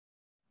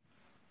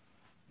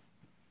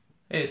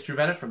Hey, it's Drew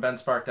Bennett from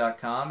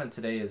benspark.com, and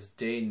today is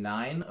day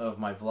 9 of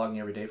my vlogging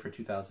every day for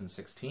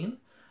 2016.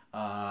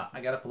 I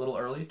got up a little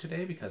early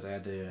today because I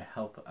had to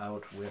help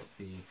out with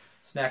the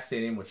snack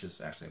stadium, which is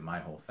actually my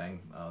whole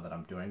thing that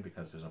I'm doing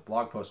because there's a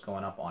blog post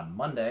going up on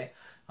Monday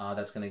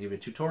that's going to give you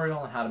a tutorial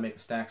on how to make a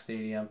snack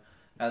stadium,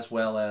 as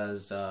well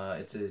as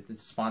it's a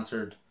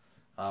sponsored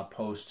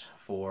post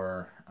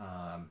for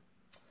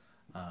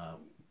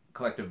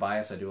Collective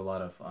Bias. I do a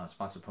lot of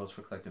sponsored posts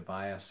for Collective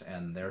Bias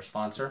and their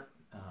sponsor.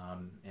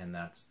 And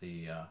that's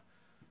the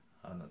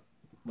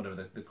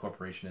whatever the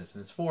corporation is,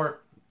 and it's for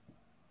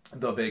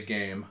The Big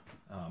Game.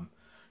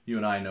 You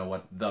and I know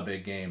what The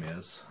Big Game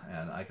is,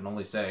 and I can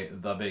only say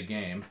The Big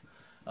Game,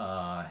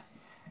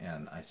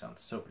 and I sound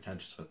so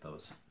pretentious with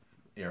those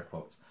air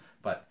quotes,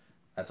 but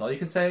that's all you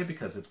can say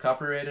because it's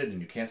copyrighted and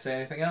you can't say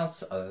anything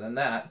else other than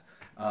that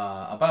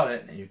about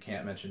it, and you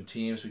can't mention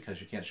teams because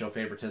you can't show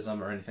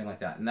favoritism or anything like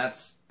that, and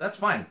that's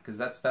fine because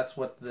that's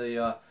what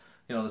the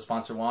the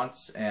sponsor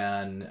wants,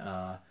 and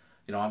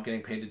I'm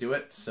getting paid to do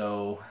it.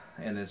 So,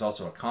 and there's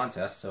also a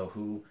contest, so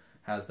who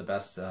has the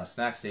best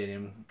snack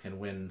stadium can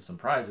win some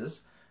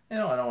prizes. I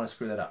don't want to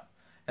screw that up,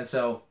 and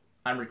so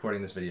I'm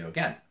recording this video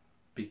again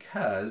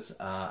because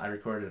I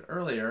recorded it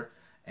earlier,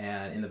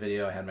 and in the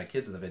video I had my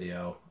kids in the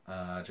video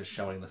just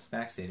showing the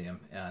snack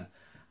stadium, and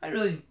I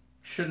really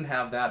shouldn't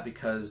have that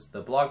because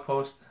the blog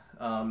post,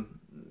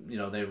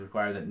 they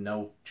require that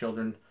no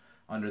children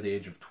under the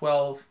age of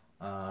 12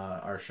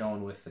 are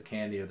shown with the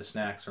candy or the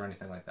snacks or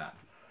anything like that.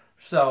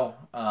 So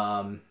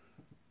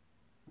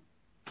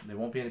there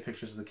won't be any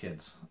pictures of the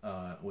kids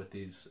with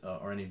these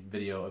or any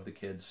video of the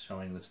kids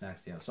showing the snack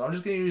stadium. So I'm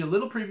just giving you a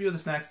little preview of the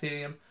snack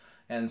stadium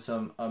and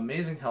some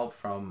amazing help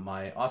from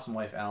my awesome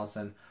wife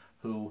Allison,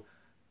 who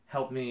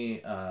helped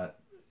me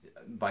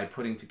by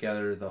putting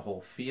together the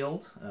whole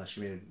field.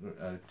 She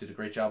did a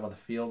great job on the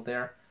field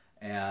there,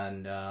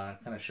 and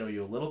kind of show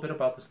you a little bit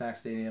about the snack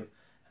stadium,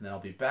 and then I'll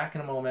be back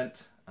in a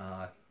moment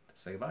to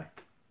say goodbye.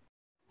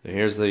 So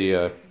here's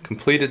the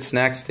completed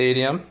snack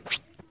stadium.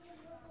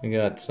 We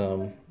got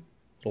some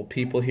little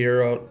people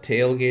here out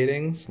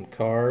tailgating, some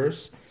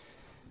cars.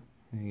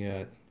 We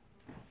got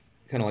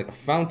kind of like a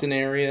fountain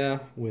area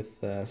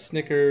with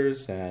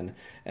Snickers and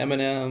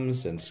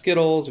M&Ms and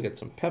Skittles. We got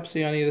some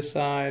Pepsi on either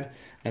side,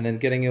 and then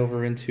getting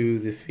over into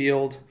the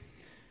field,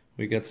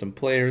 we got some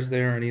players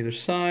there on either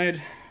side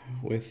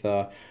with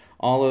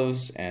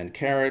olives and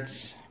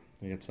carrots.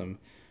 We got some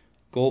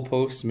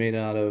goalposts made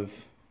out of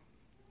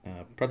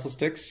pretzel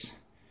sticks,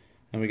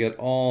 and we get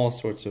all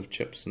sorts of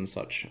chips and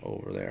such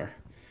over there.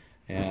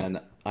 And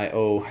I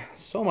owe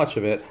so much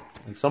of it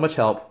and so much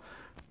help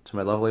to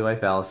my lovely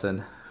wife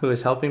Allison, who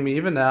is helping me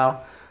even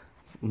now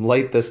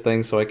light this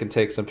thing so I can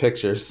take some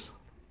pictures.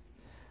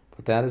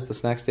 But that is the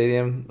snack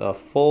stadium. The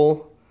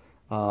full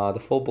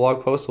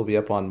blog post will be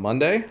up on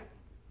Monday,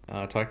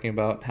 talking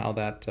about how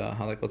that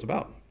goes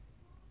about.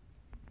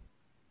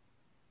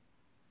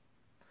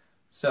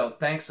 So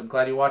thanks, I'm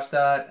glad you watched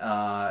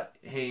that.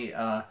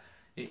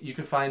 You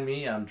can find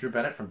me, I'm Drew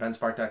Bennett from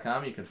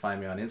benspark.com. You can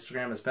find me on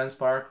Instagram as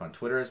benspark, on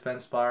Twitter as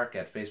benspark,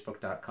 at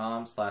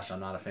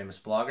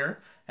facebook.com/I'mNotAFamousBlogger,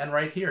 and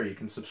right here you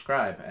can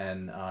subscribe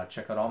and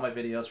check out all my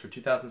videos for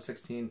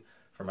 2016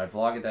 for my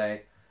vlog a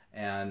day.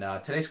 And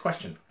today's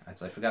question, I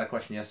forgot a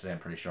question yesterday, I'm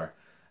pretty sure.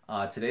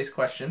 Today's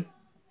question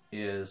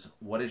is,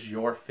 what is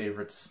your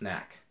favorite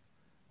snack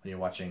when you're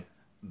watching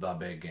The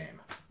Big Game?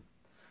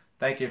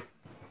 Thank you.